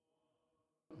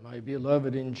My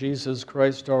beloved in Jesus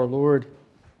Christ our Lord,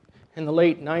 in the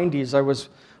late 90s, I was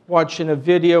watching a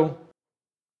video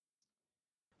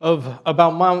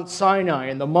about Mount Sinai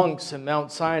and the monks in Mount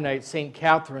Sinai at St.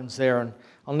 Catherine's there. And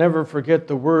I'll never forget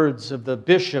the words of the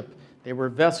bishop. They were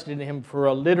vesting him for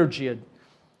a liturgy.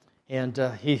 And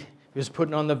he was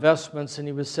putting on the vestments and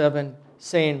he was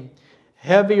saying,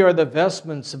 "Heavy are the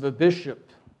vestments of a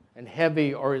bishop, and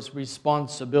heavy are his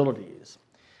responsibilities."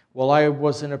 Well, I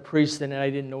wasn't a priest then, and I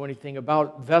didn't know anything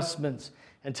about vestments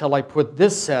until I put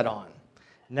this set on.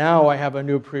 Now I have a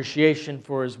new appreciation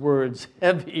for his words.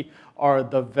 Heavy are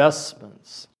the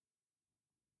vestments.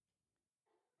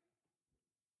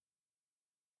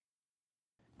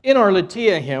 In our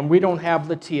Latia hymn, we don't have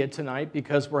Latia tonight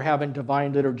because we're having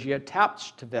Divine Liturgy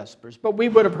attached to Vespers, but we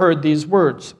would have heard these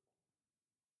words.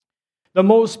 The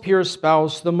most pure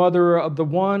spouse, the mother of the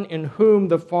one in whom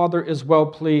the Father is well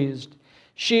pleased,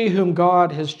 she whom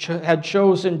God had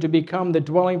chosen to become the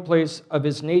dwelling place of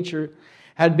his nature,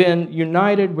 had been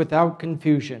united without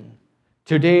confusion.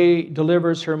 Today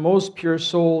delivers her most pure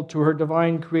soul to her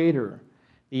divine Creator.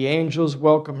 The angels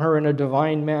welcome her in a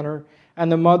divine manner,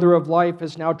 and the mother of life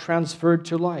is now transferred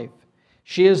to life.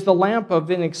 She is the lamp of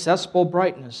inaccessible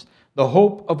brightness, the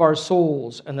hope of our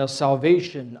souls, and the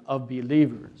salvation of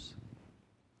believers.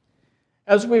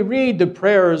 As we read the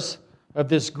prayers of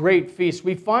this great feast,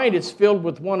 we find it's filled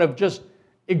with one of just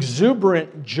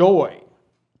exuberant joy.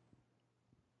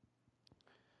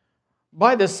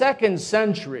 By the 2nd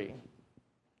century,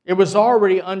 it was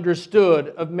already understood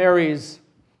of Mary's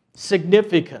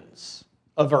significance,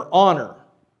 of her honor,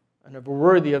 and of her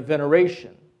worthy of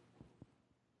veneration.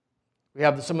 We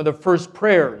have some of the first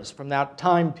prayers from that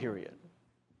time period.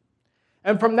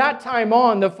 And from that time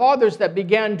on, the fathers that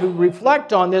began to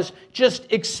reflect on this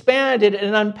just expanded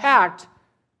and unpacked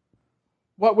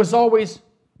what was always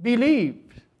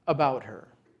believed about her.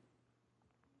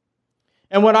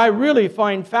 And what I really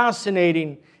find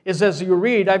fascinating is, as you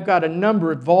read, I've got a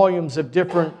number of volumes of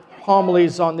different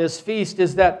homilies on this feast,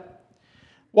 is that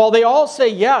while they all say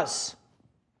yes,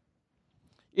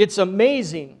 it's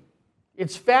amazing,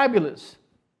 it's fabulous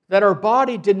that her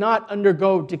body did not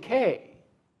undergo decay.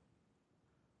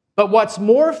 But what's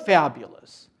more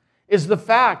fabulous is the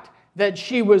fact that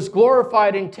she was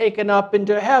glorified and taken up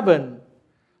into heaven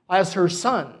as her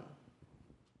Son.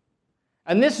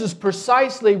 And this is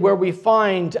precisely where we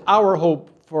find our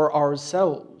hope for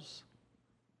ourselves.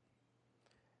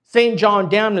 St. John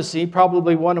Damnesty,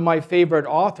 probably one of my favorite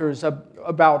authors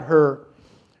about her,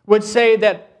 would say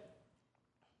that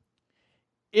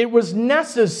it was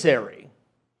necessary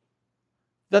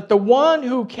that the one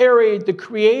who carried the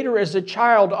Creator as a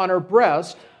child on her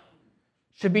breast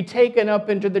should be taken up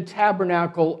into the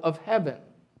tabernacle of heaven.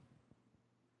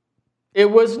 It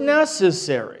was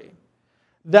necessary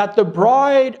that the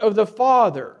bride of the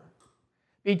Father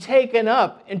be taken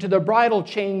up into the bridal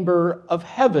chamber of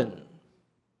heaven.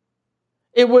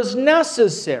 It was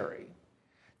necessary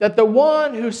that the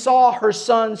one who saw her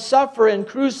Son suffer and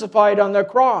crucified on the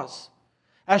cross,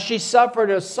 as she suffered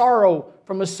a sorrow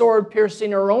from a sword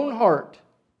piercing her own heart,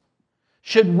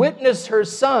 should witness her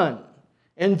Son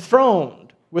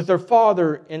enthroned with her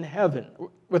Father in heaven,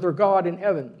 with her God in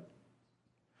heaven.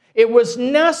 It was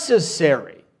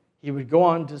necessary, he would go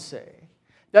on to say,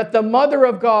 that the Mother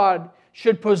of God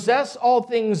should possess all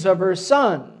things of her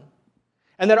Son,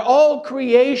 and that all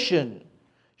creation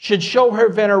should show her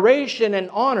veneration and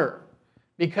honor,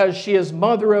 because she is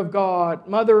Mother of God,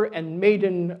 Mother and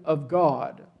Maiden of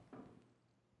God.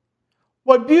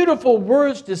 What beautiful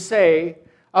words to say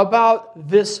about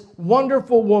this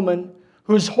wonderful woman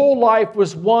whose whole life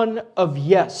was one of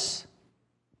yes.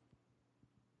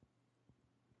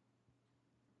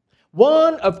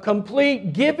 One of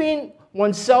complete giving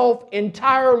oneself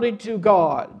entirely to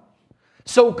God.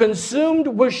 So consumed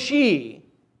was she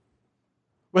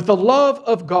with the love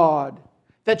of God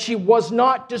that she was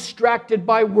not distracted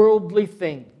by worldly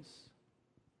things.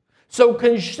 So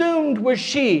consumed was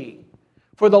she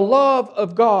for the love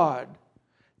of God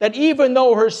that even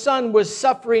though her Son was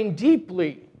suffering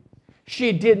deeply,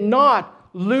 she did not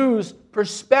lose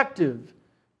perspective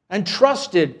and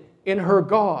trusted in her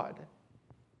God.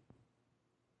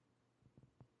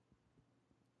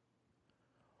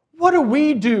 What do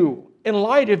we do in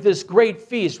light of this great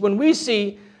feast when we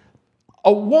see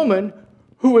a woman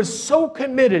who is so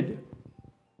committed,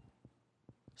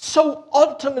 so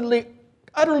ultimately,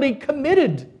 utterly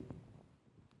committed?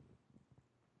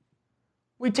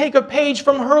 We take a page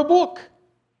from her book.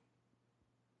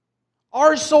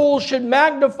 Our soul should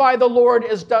magnify the Lord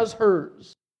as does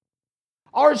hers.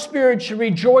 Our spirit should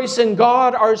rejoice in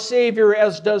God, our Savior,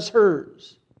 as does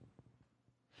hers.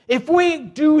 If we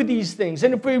do these things,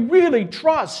 and if we really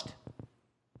trust,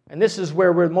 and this is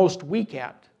where we're most weak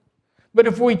at, but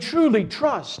if we truly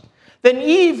trust, then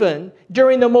even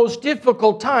during the most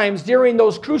difficult times, during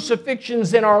those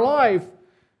crucifixions in our life,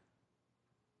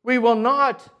 we will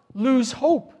not lose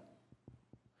hope.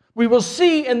 We will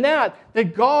see in that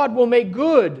God will make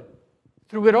good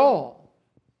through it all.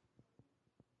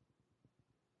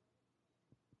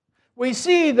 We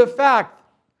see the fact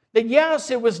that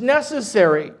yes, it was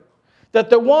necessary that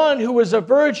the one who was a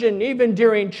virgin even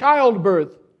during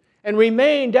childbirth and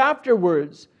remained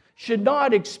afterwards should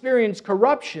not experience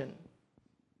corruption,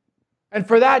 and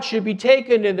for that should be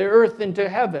taken in the earth into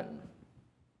heaven.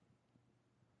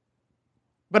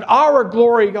 But our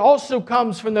glory also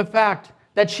comes from the fact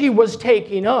that she was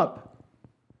taken up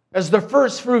as the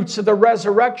first fruits of the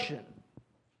resurrection.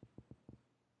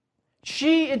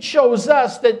 It shows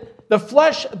us that the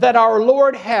flesh that our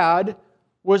Lord had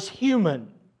was human.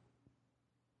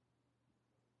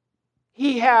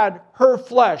 He had her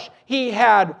flesh. He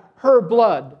had her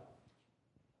blood.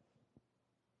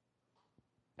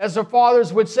 As the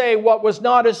fathers would say, what was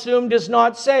not assumed is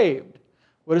not saved.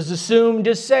 What is assumed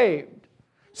is saved.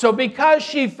 So because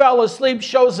she fell asleep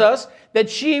shows us that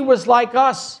she was like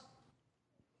us.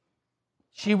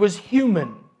 She was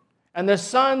human. And the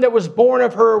Son that was born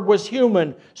of her was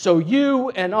human. So you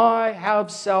and I have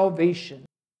salvation.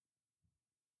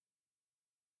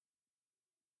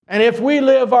 And if we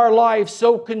live our life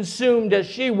so consumed as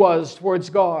she was towards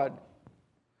God,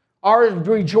 our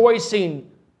rejoicing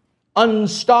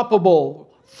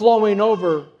unstoppable, flowing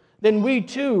over, then we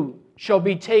too shall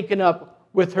be taken up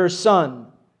with her Son.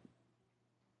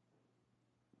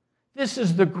 This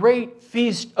is the great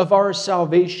feast of our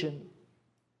salvation.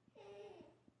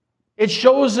 It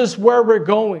shows us where we're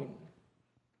going.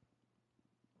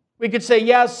 We could say,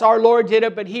 yes, our Lord did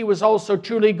it, but He was also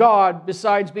truly God,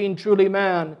 besides being truly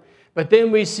man. But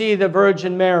then we see the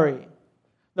Virgin Mary,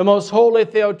 the most holy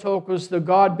Theotokos, the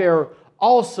God-bearer,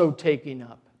 also taking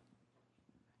up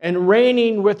and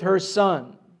reigning with her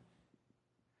Son.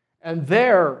 And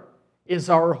there is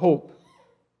our hope.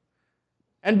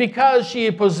 And because she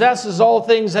possesses all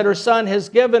things that her Son has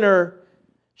given her,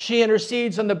 she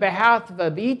intercedes on the behalf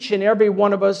of each and every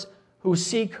one of us who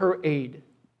seek her aid.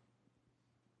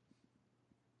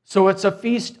 So it's a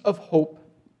feast of hope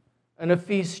and a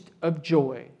feast of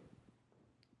joy.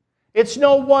 It's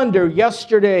no wonder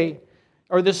yesterday,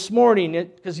 or this morning,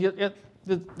 because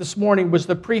this morning was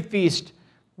the pre-feast,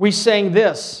 we sang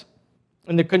this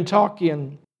in the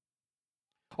Kentuckian.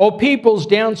 O peoples,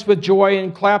 dance with joy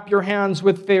and clap your hands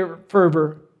with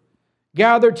fervor.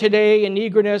 Gather today in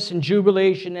eagerness and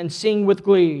jubilation and sing with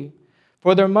glee.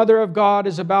 For the Mother of God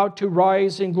is about to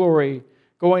rise in glory,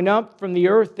 going up from the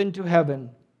earth into heaven.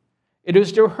 It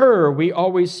is to her we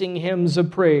always sing hymns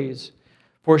of praise,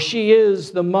 for she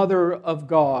is the Mother of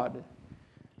God,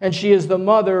 and she is the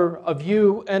mother of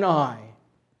you and I,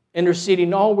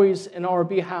 interceding always in our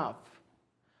behalf.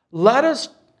 Let us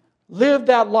live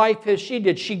that life as she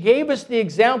did. She gave us the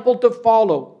example to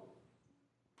follow,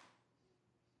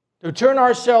 to turn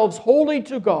ourselves wholly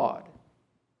to God,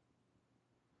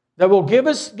 that will get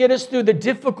us through the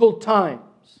difficult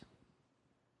times.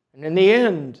 And in the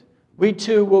end, we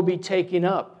too will be taken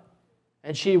up,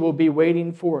 and she will be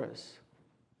waiting for us.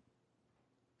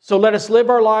 So let us live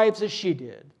our lives as she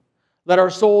did. Let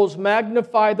our souls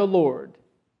magnify the Lord,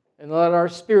 and let our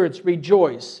spirits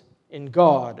rejoice in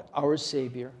God, our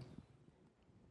Savior.